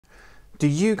Do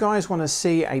you guys want to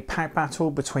see a pack battle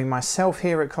between myself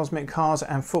here at Cosmic Cardz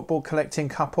and football collecting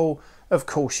couple? Of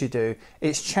course you do.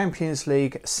 It's Champions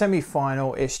League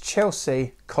semi-final. It's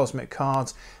Chelsea Cosmic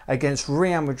Cardz against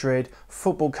Real Madrid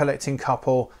football collecting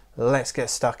couple. Let's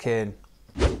get stuck in.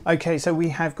 Okay, so we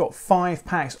have got 5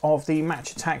 packs of the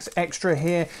Match Attax Extra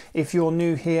here. If you're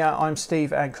new here, I'm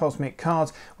Steve at Cosmic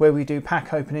Cardz, where we do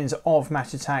pack openings of Match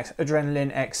Attax,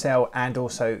 Adrenaline XL and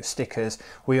also stickers.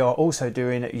 We are also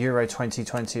doing Euro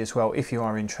 2020 as well, if you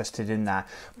are interested in that.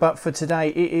 But for today,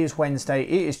 it is Wednesday, it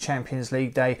is Champions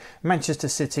League day. Manchester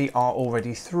City are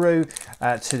already through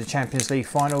to the Champions League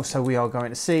final, so we are going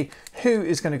to see who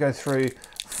is going to go through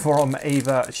from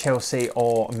either Chelsea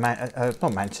or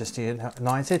not Manchester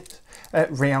United,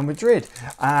 Real Madrid.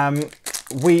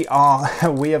 We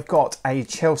have got a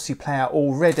Chelsea player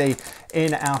already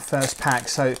in our first pack,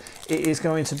 so it is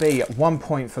going to be 1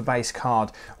 point for base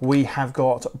card. We have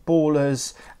got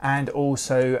ballers and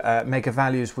also mega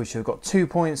values, which have got 2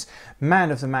 points.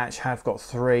 Man of the match have got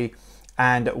 3.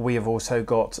 And we have also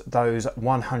got those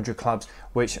 100 clubs,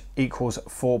 which equals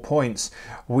 4 points.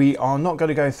 We are not going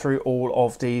to go through all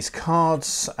of these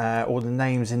cards, all the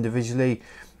names individually,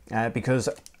 because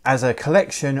as a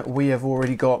collection, we have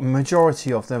already got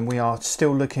majority of them. We are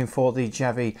still looking for the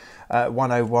Xavi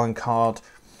 101 card.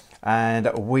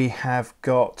 And we have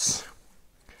got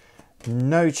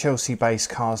no Chelsea base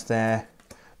cards there.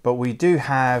 But we do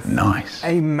have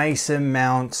a Mason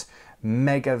Mount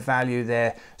mega value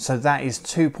there, so that is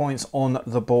 2 points on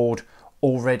the board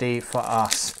already for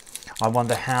us. I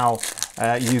wonder how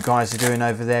you guys are doing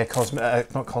over there,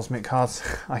 not Cosmic Cards.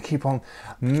 I keep on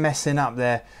messing up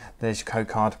there. There's your code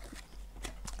card.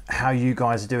 How you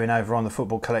guys are doing over on the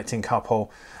football collecting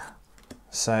couple.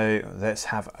 So let's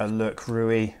have a look.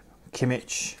 Rui,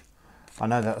 Kimmich. I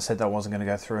know that I said that I wasn't going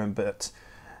to go through him, but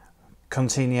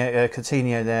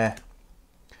Coutinho there.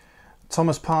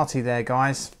 Thomas Partey there,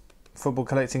 guys. Football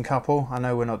collecting couple. I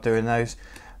know we're not doing those,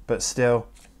 but still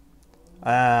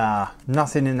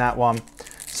nothing in that one,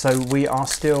 so we are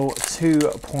still 2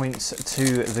 points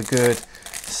to the good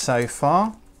so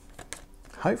far.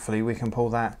 Hopefully we can pull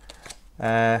that.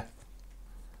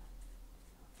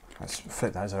 Let's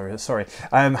flip those over. Sorry.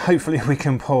 Hopefully we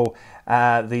can pull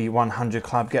the 100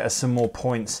 club, get us some more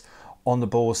points on the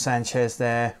ball. Sanchez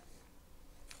there.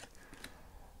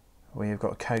 We've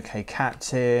got Koke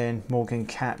captain, Morgan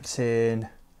captain.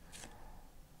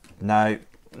 No,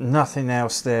 nothing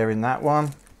else there in that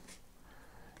one.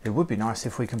 It would be nice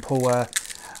if we can pull. I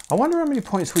wonder how many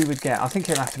points we would get. I think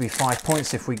it'll have to be 5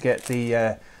 points if we get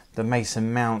the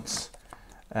Mason Mount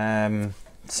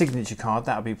signature card.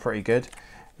 That would be pretty good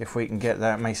if we can get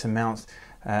that Mason Mount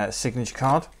signature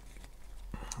card.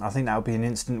 I think that would be an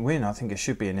instant win. I think it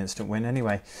should be an instant win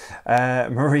anyway.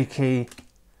 Mariki.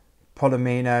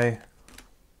 Polomino,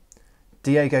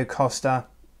 Diego Costa,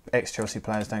 ex-Chelsea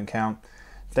players don't count,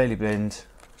 Daily Blind,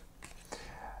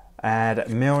 and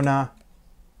Milner,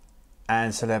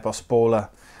 and Celebos Baller.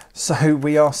 So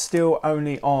we are still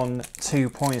only on 2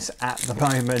 points at the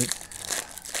moment,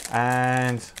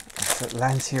 and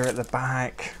Atlantia at the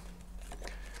back.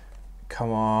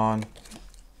 Come on,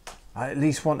 I at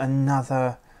least want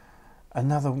another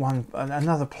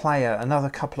player, another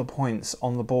couple of points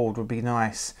on the board would be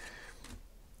nice.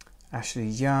 Ashley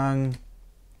Young,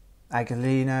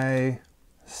 Aguilino,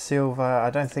 Silva. I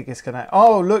don't think it's going to...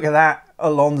 Oh, look at that.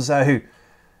 Alonso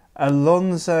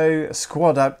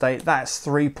squad update. That's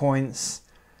 3 points.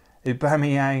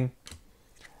 Aubameyang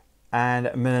and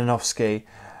Milanovsky.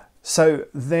 So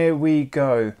there we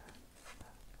go.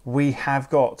 We have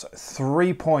got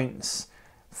 3 points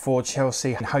for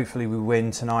Chelsea, and hopefully we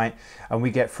win tonight and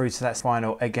we get through to that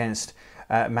final against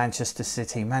Manchester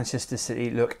City. Manchester City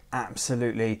look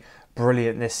absolutely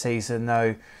brilliant this season,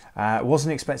 though.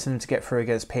 Wasn't expecting them to get through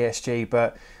against PSG,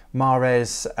 but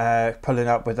Mahrez pulling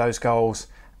up with those goals,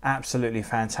 absolutely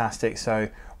fantastic. So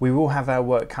we will have our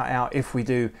work cut out if we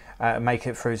do make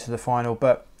it through to the final,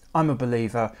 but I'm a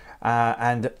believer,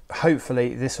 and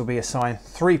hopefully this will be a sign.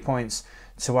 3 points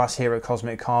to us here at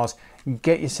Cosmic Cardz.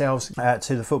 Get yourselves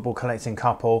to the football collecting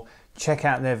couple. Check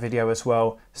out their video as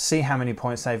well. See how many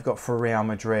points they've got for Real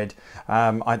Madrid.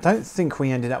 I don't think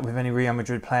we ended up with any Real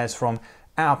Madrid players from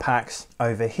our packs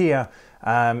over here.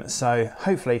 So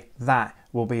hopefully that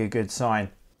will be a good sign.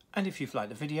 And if you've liked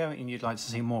the video and you'd like to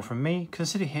see more from me,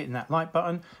 consider hitting that like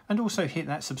button and also hit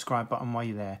that subscribe button while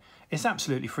you're there. It's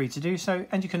absolutely free to do so,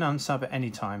 and you can unsub at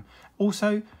any time.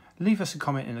 Also, leave us a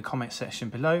comment in the comment section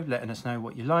below, letting us know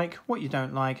what you like, what you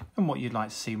don't like, and what you'd like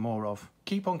to see more of.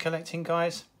 Keep on collecting,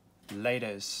 guys.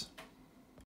 Laters.